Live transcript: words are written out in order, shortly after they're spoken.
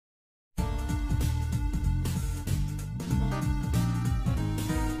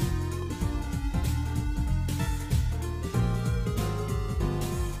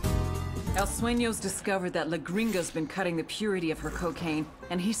El Sueño's discovered that La Gringa's been cutting the purity of her cocaine,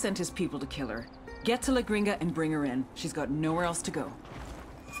 and he sent his people to kill her. Get to La Gringa and bring her in. She's got nowhere else to go.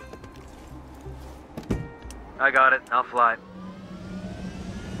 I got it. I'll fly.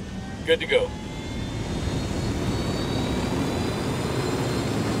 Good to go.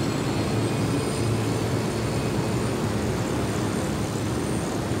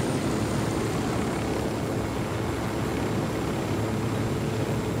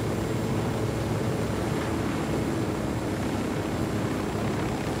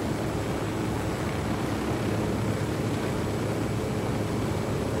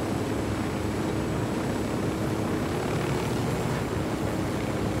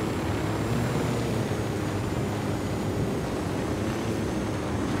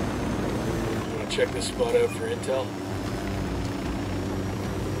 Check this spot out for intel.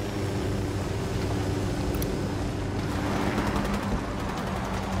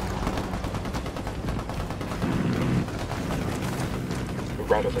 We're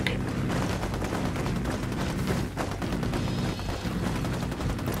right over here.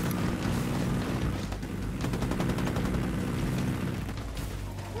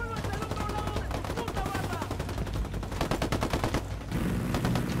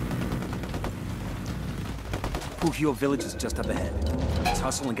 Pujio village is just up ahead. Let's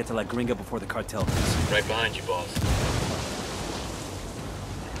hustle and get to La Gringa before the cartel does. Right behind you, boss.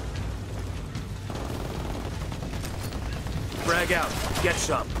 Frag out. Get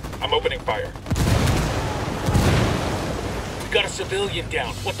some. I'm opening fire. We got a civilian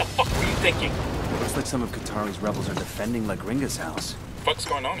down. What the fuck were you thinking? Looks like some of Qatari's rebels are defending La Gringa's house. What's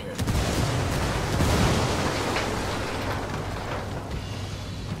going on here?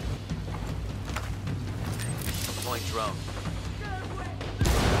 Deploying drone.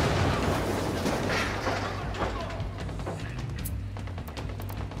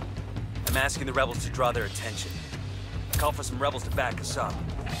 I'm asking the rebels to draw their attention. Call for some rebels to back us up.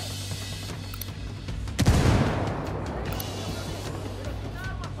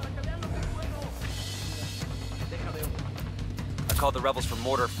 I called the rebels for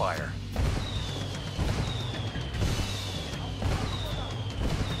mortar fire.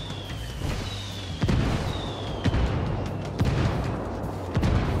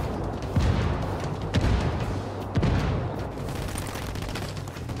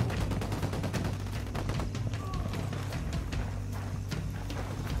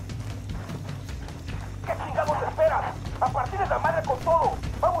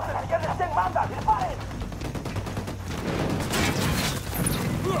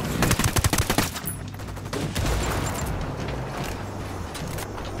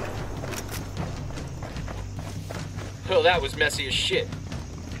 Well, that was messy as shit.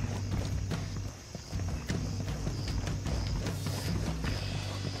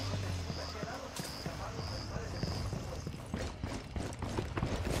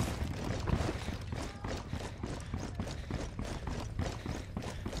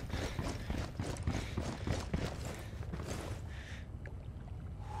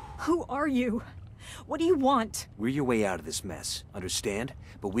 Who are you? What do you want? We're your way out of this mess, understand?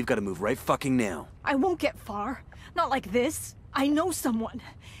 But we've got to move right fucking now. I won't get far. Not like this. I know someone.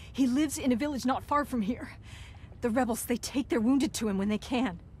 He lives in a village not far from here. The rebels, they take their wounded to him when they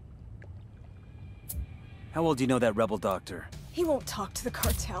can. How well do you know that rebel doctor? He won't talk to the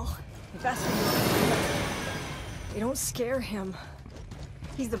cartel. That's what they don't scare him.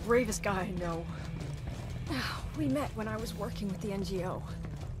 He's the bravest guy I know. We met when I was working with the NGO.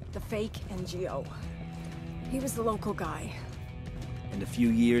 The fake NGO. He was the local guy. And a few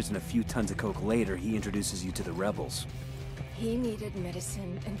years and a few tons of coke later, he introduces you to the rebels. He needed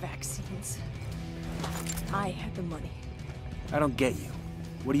medicine and vaccines. I had the money. I don't get you.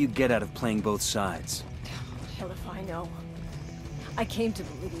 What do you get out of playing both sides? Hell if I know. I came to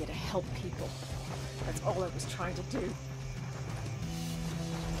Bolivia to help people. That's all I was trying to do.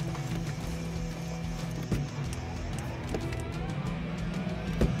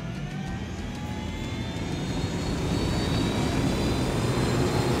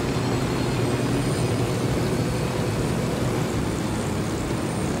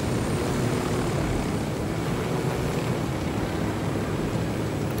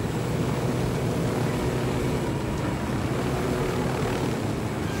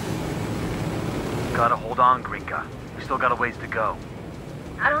 Gotta hold on, Gringa. We still got a ways to go.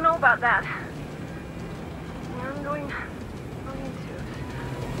 I don't know about that. I'm going to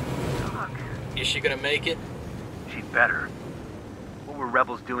talk. Is she gonna make it? She'd better. What were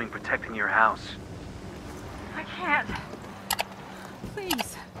rebels doing protecting your house? I can't.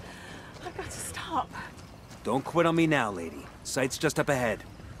 Please. I've got to stop. Don't quit on me now, lady. Sight's just up ahead.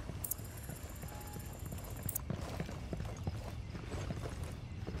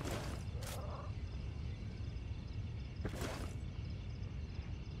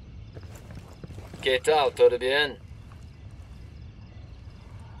 ¿Qué tal? ¿Todo bien?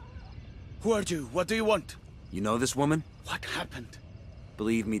 Who are you? What do you want? You know this woman? What happened?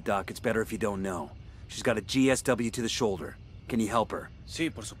 Believe me, Doc, it's better if you don't know. She's got a GSW to the shoulder. Can you help her?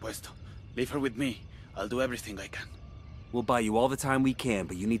 Sí, por supuesto. Leave her with me. I'll do everything I can. We'll buy you all the time we can,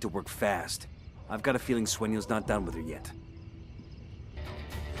 but you need to work fast. I've got a feeling Sueño's not done with her yet.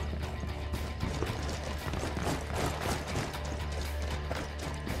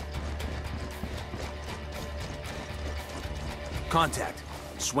 Contact.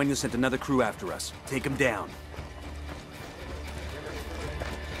 Sueño sent another crew after us. Take him down.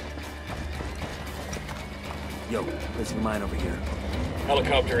 Yo, placing a mine over here.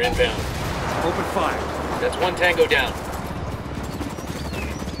 Helicopter inbound. Open fire. That's one tango down.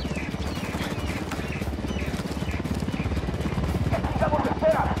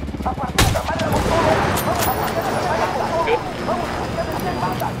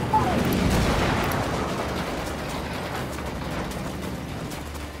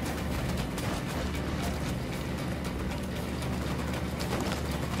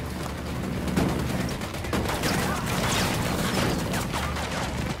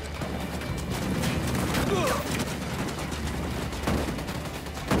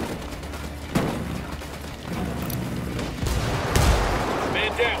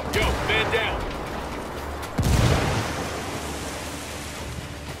 Man down, yo, man down.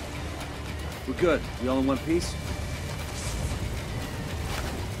 We're good. We all in one piece?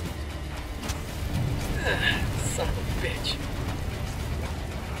 Son of a bitch.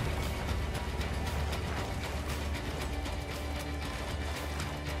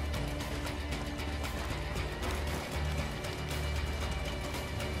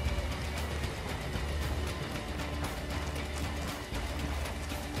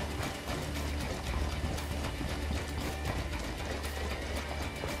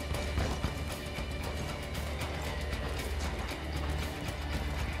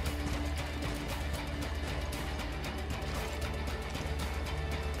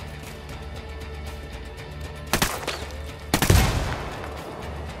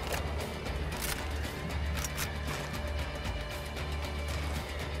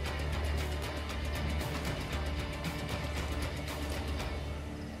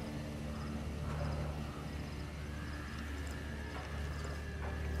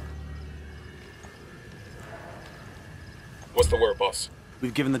 What's the word, boss?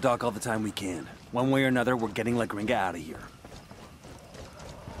 We've given the doc all the time we can. One way or another, we're getting La Gringa out of here.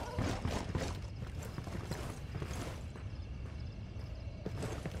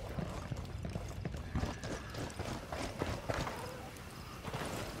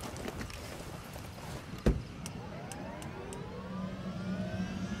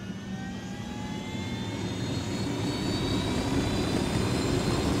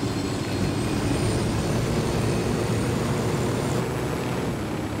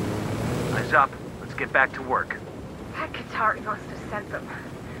 Eyes up. Let's get back to work. That Qatari must have sent them.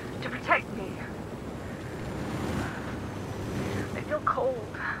 To protect me. I feel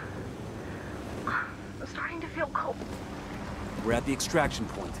cold. I'm starting to feel cold. We're at the extraction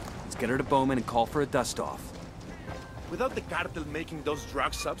point. Let's get her to Bowman and call for a dust-off. Without the cartel making those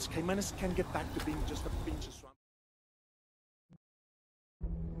drug subs, Caymanes can get back to being just a pinch of swamp.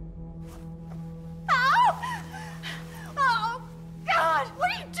 Oh, God!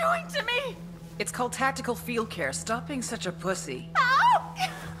 What are you doing to me? It's called tactical field care. Stop being such a pussy. Oh,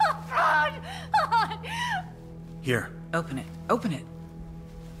 God! Here, Open it. Open it.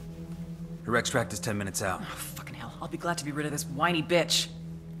 her extract is 10 minutes out. Oh, fucking hell. I'll be glad to be rid of this whiny bitch.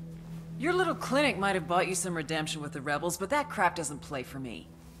 Your little clinic might have bought you some redemption with the rebels, but that crap doesn't play for me.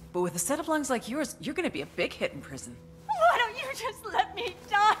 But with a set of lungs like yours, you're gonna be a big hit in prison. Why don't you just let me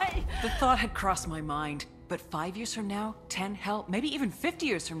die? The thought had crossed my mind. But 5 years from now, 10, hell, maybe even 50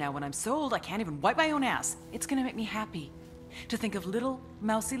 years from now, when I'm so old I can't even wipe my own ass, it's gonna make me happy to think of little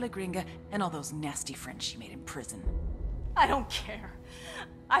mousy La Gringa and all those nasty friends she made in prison. I don't care.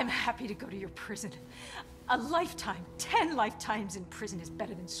 I'm happy to go to your prison. A lifetime, 10 lifetimes in prison is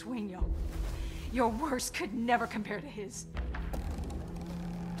better than Sueño. Your worst could never compare to his.